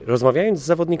Rozmawiając z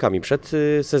zawodnikami przed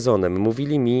sezonem,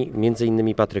 mówili mi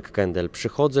m.in. Patryk Kendel,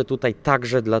 przychodzę tutaj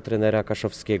także dla trenera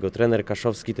Kaszowskiego. Trener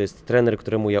Kaszowski to jest trener,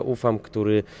 któremu ja ufam,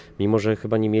 który, mimo że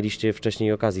chyba nie mieliście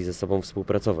wcześniej okazji ze sobą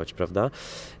współpracować, prawda?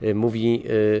 Mówi,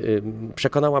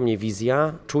 przekonała mnie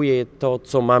wizja, czuję to,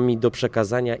 co ma mi do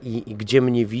przekazania i gdzie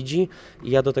mnie widzi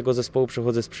i ja do tego zespołu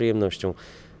przychodzę z przyjemnością.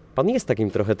 Pan jest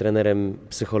takim trochę trenerem,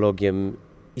 psychologiem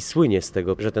i słynie z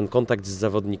tego, że ten kontakt z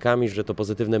zawodnikami, że to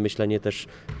pozytywne myślenie też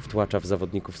wtłacza w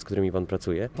zawodników, z którymi Pan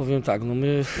pracuje? Powiem tak,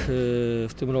 my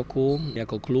w tym roku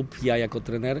jako klub, ja jako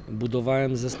trener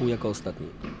budowałem zespół jako ostatni.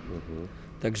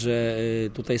 Także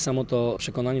tutaj samo to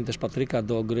przekonanie też Patryka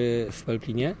do gry w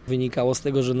Pelplinie wynikało z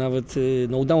tego, że nawet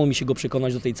udało mi się go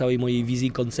przekonać do tej całej mojej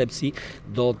wizji, koncepcji,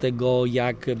 do tego,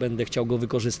 jak będę chciał go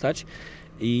wykorzystać.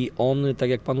 I on, tak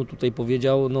jak Panu tutaj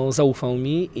powiedział, zaufał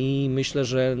mi i myślę,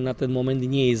 że na ten moment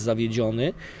nie jest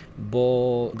zawiedziony,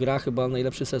 bo gra chyba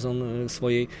najlepszy sezon w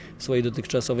swojej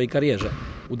dotychczasowej karierze.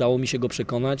 Udało mi się go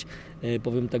przekonać,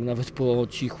 powiem tak nawet po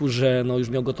cichu, że już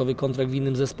miał gotowy kontrakt w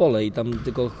innym zespole i tam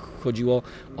tylko chodziło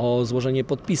o złożenie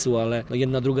podpisu, ale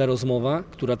jedna druga rozmowa,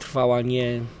 która trwała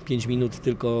nie 5 minut,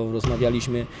 tylko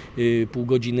rozmawialiśmy pół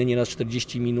godziny, nieraz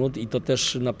 40 minut i to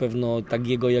też na pewno tak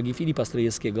jego, jak i Filipa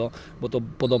Strejewskiego, bo to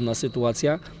podobna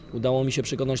sytuacja. Udało mi się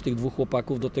przekonać tych dwóch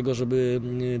chłopaków do tego, żeby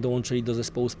dołączyli do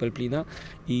zespołu z Pelplina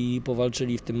i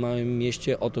powalczyli w tym małym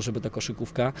mieście o to, żeby ta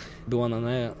koszykówka była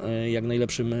na jak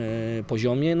najlepszym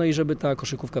poziomie, i żeby ta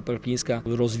koszykówka pelplińska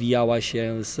rozwijała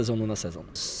się z sezonu na sezon.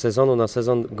 Z sezonu na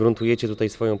sezon gruntujecie tutaj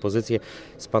swoją pozycję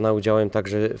z Pana udziałem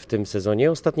także w tym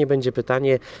sezonie. Ostatnie będzie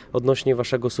pytanie odnośnie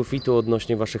Waszego sufitu,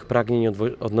 odnośnie Waszych pragnień,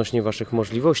 odnośnie Waszych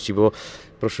możliwości, bo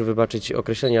proszę wybaczyć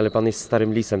określenie, ale Pan jest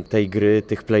starym lisem tej gry,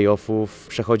 tych play-offów,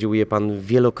 przechodził je Pan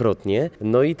wielokrotnie,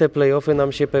 i te play-offy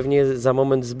nam się pewnie za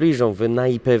moment zbliżą. Wy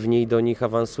najpewniej do nich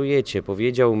awansujecie.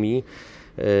 Powiedział mi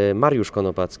Mariusz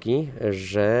Konopacki,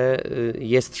 że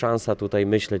jest szansa tutaj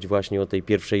myśleć właśnie o tej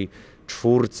pierwszej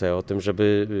czwórce, o tym,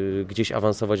 żeby gdzieś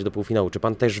awansować do półfinału. Czy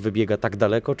Pan też wybiega tak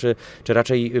daleko, czy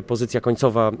raczej pozycja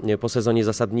końcowa po sezonie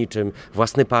zasadniczym,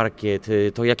 własny parkiet,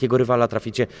 to jakiego rywala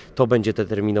traficie, to będzie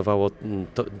determinowało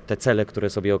te cele, które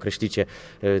sobie określicie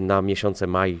na miesiące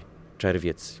maj,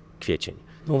 czerwiec, kwiecień?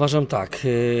 Uważam tak,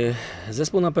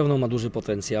 zespół na pewno ma duży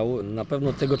potencjał, na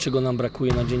pewno tego, czego nam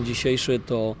brakuje na dzień dzisiejszy,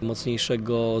 to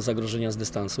mocniejszego zagrożenia z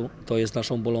dystansu. To jest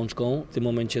naszą bolączką. W tym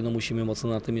momencie musimy mocno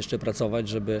na tym jeszcze pracować,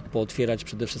 żeby pootwierać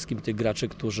przede wszystkim tych graczy,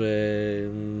 którzy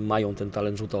mają ten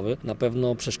talent rzutowy. Na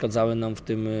pewno przeszkadzały nam w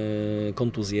tym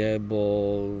kontuzje,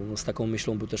 bo z taką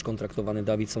myślą był też kontraktowany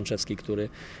Dawid Sączewski, który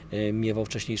miewał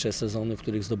wcześniejsze sezony, w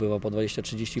których zdobywał po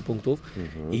 20-30 punktów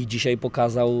i dzisiaj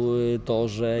pokazał to,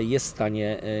 że jest w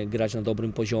stanie grać na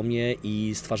dobrym poziomie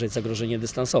i stwarzać zagrożenie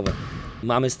dystansowe.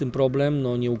 Mamy z tym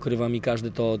problem, nie ukrywam i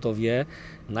każdy to wie.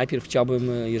 Najpierw chciałbym,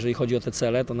 jeżeli chodzi o te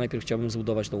cele, to najpierw chciałbym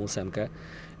zbudować tą 8.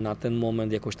 Na ten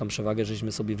moment jakąś tam przewagę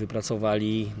żeśmy sobie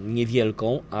wypracowali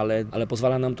niewielką, ale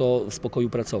pozwala nam to w spokoju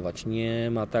pracować.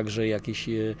 Nie ma tak, że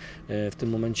w tym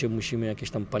momencie musimy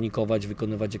jakieś tam panikować,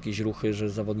 wykonywać jakieś ruchy, że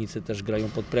zawodnicy też grają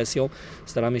pod presją.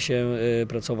 Staramy się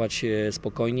pracować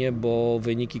spokojnie, bo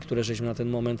wyniki, które żeśmy na ten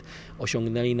moment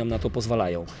osiągnęli, nam na to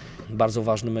pozwalają. Bardzo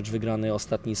ważny mecz wygrany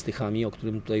ostatni z Tychami, o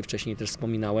którym tutaj wcześniej też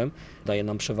wspominałem, daje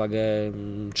nam przewagę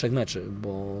 3 meczy,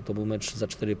 bo to był mecz za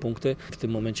 4 punkty. W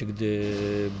tym momencie,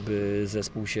 gdyby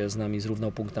zespół się z nami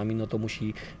zrównał punktami, to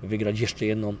musi wygrać jeszcze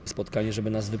jedno spotkanie, żeby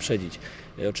nas wyprzedzić.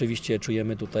 Oczywiście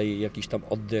czujemy tutaj jakiś tam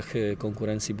oddech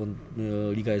konkurencji, bo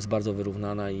liga jest bardzo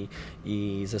wyrównana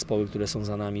i zespoły, które są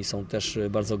za nami, są też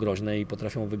bardzo groźne i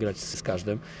potrafią wygrać z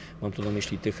każdym. Mam tu na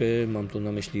myśli Tychy, mam tu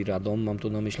na myśli Radom, mam tu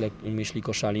na myśli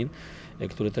Koszalin,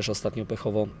 który też ostatnio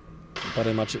pechowo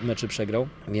parę meczy przegrał,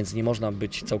 więc nie można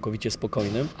być całkowicie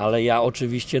spokojnym, ale ja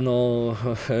oczywiście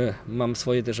mam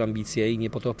swoje też ambicje i nie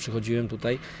po to przychodziłem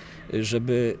tutaj,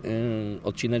 żeby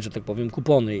odcinać, że tak powiem,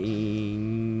 kupony i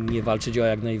nie walczyć o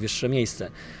jak najwyższe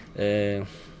miejsce.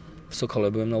 W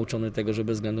Sokole byłem nauczony tego, że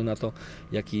bez względu na to,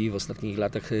 jaki w ostatnich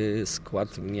latach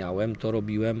skład miałem, to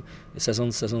robiłem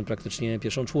sezon praktycznie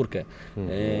pierwszą czwórkę.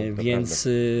 Więc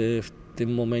w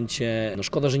tym momencie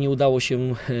szkoda, że nie udało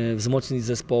się wzmocnić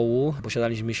zespołu.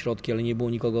 Posiadaliśmy środki, ale nie było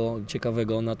nikogo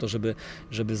ciekawego na to, żeby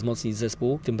wzmocnić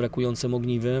zespół tym brakującym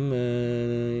ogniwem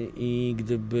i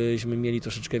gdybyśmy mieli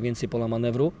troszeczkę więcej pola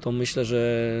manewru, to myślę,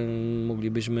 że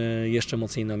moglibyśmy jeszcze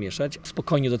mocniej namieszać.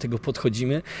 Spokojnie do tego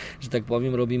podchodzimy, że tak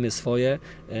powiem, robimy swoje.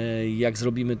 Jak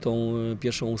zrobimy tą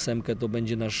pierwszą 8, to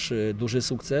będzie nasz duży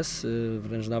sukces,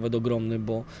 wręcz nawet ogromny,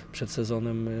 bo przed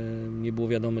sezonem nie było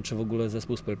wiadomo, czy w ogóle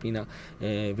zespół z Pelplina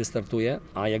wystartuje,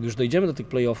 a jak już dojdziemy do tych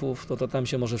playoffów, to tam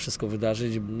się może wszystko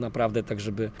wydarzyć, naprawdę tak,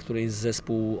 żeby któryś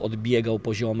zespół odbiegał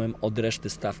poziomem od reszty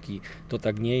stawki. To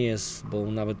tak nie jest,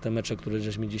 bo nawet te mecze, które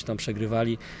żeśmy gdzieś tam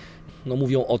przegrywali, no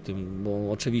mówią o tym,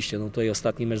 bo oczywiście no tutaj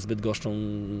ostatni mecz z Bydgoszczą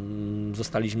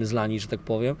zostaliśmy zlani, że tak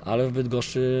powiem, ale w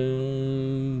Bydgoszczy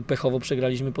pechowo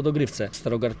przegraliśmy po dogrywce.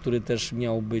 Starogard, który też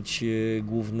miał być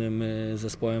głównym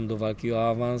zespołem do walki o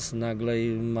awans, nagle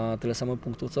ma tyle samo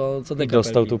punktów co Decka. I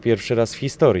dostał tu pierwszy raz w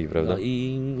historii, prawda? No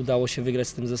i udało się wygrać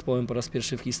z tym zespołem po raz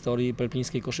pierwszy w historii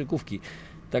pelplińskiej koszykówki.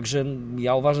 Także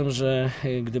ja uważam, że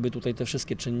gdyby tutaj te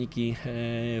wszystkie czynniki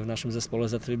w naszym zespole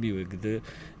zatrybiły,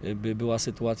 gdyby była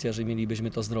sytuacja, że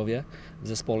mielibyśmy to zdrowie w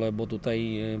zespole, bo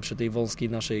tutaj przy tej wąskiej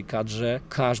naszej kadrze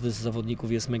każdy z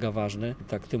zawodników jest mega ważny.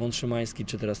 Tak Tymon Szymański,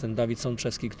 czy teraz ten Dawid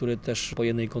Sączewski, który też po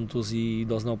jednej kontuzji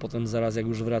doznał potem zaraz, jak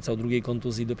już wracał, drugiej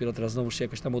kontuzji, dopiero teraz znowu się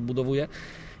jakoś tam odbudowuje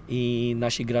i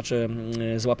nasi gracze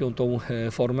złapią tą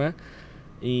formę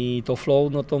i to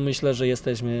flow, no to myślę, że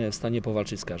jesteśmy w stanie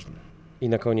powalczyć z każdym. I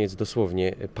na koniec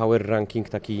dosłownie power ranking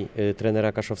taki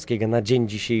trenera Kaszowskiego na dzień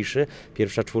dzisiejszy.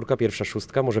 Pierwsza czwórka, pierwsza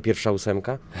szóstka, może pierwsza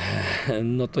ósemka?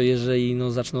 No to jeżeli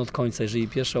zacznę od końca, jeżeli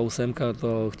pierwsza ósemka,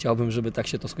 to chciałbym, żeby tak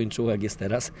się to skończyło, jak jest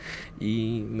teraz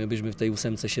i my byśmy w tej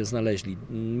ósemce się znaleźli.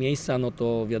 Miejsca, no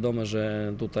to wiadomo,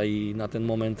 że tutaj na ten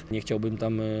moment nie chciałbym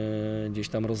tam gdzieś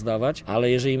tam rozdawać,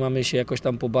 ale jeżeli mamy się jakoś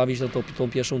tam pobawić, no to tą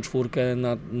pierwszą czwórkę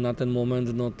na ten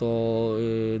moment, no to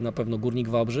na pewno Górnik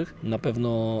Wałbrzych, na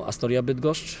pewno Astoria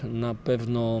Bydgoszcz, na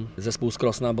pewno zespół z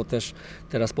Krosna, bo też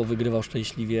teraz powygrywał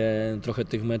szczęśliwie trochę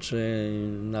tych meczy,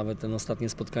 nawet ten ostatnie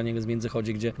spotkanie z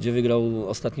Międzychodzie, gdzie wygrał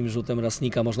ostatnim rzutem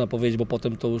Rasnika, można powiedzieć, bo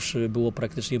potem to już było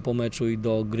praktycznie po meczu i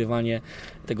dogrywanie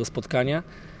tego spotkania.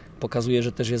 Pokazuje,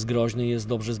 że też jest groźny, jest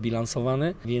dobrze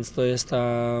zbilansowany, więc to jest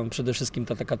przede wszystkim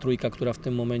ta taka trójka, która w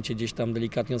tym momencie gdzieś tam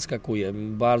delikatnie odskakuje.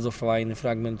 Bardzo fajny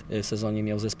fragment w sezonie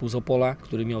miał zespół z Opola,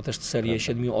 który miał też serię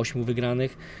 7-8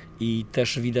 wygranych i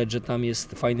też widać, że tam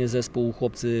jest fajny zespół,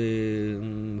 chłopcy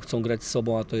chcą grać z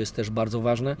sobą, a to jest też bardzo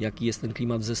ważne, jaki jest ten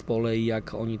klimat w zespole i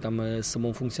jak oni tam z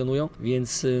sobą funkcjonują,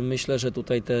 więc myślę, że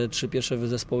tutaj te trzy pierwsze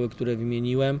zespoły, które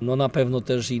wymieniłem, no na pewno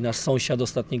też i nasz sąsiad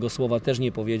ostatniego słowa też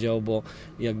nie powiedział, bo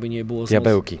jakby nie było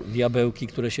Diabełki,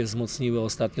 które się wzmocniły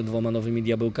ostatnio 2 nowymi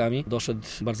diabełkami. Doszedł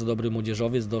bardzo dobry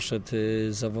młodzieżowiec, doszedł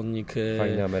zawodnik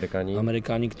fajny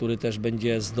Amerykanin, który też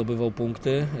będzie zdobywał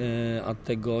punkty, a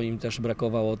tego im też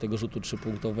brakowało, tego rzutu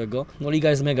 3-punktowego. No liga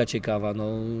jest mega ciekawa,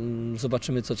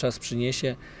 zobaczymy co czas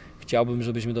przyniesie. Chciałbym,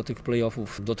 żebyśmy do tych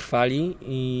playoffów dotrwali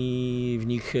i w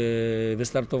nich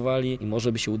wystartowali i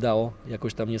może by się udało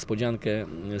jakąś tam niespodziankę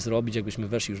zrobić. Jakbyśmy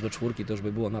weszli już do czwórki, to już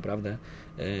by było naprawdę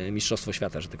mistrzostwo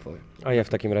świata, że tak powiem. A ja w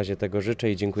takim razie tego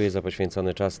życzę i dziękuję za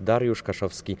poświęcony czas. Dariusz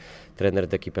Kaszowski, trener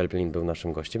Decki Pelplin, był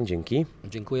naszym gościem. Dzięki.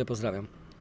 Dziękuję, pozdrawiam.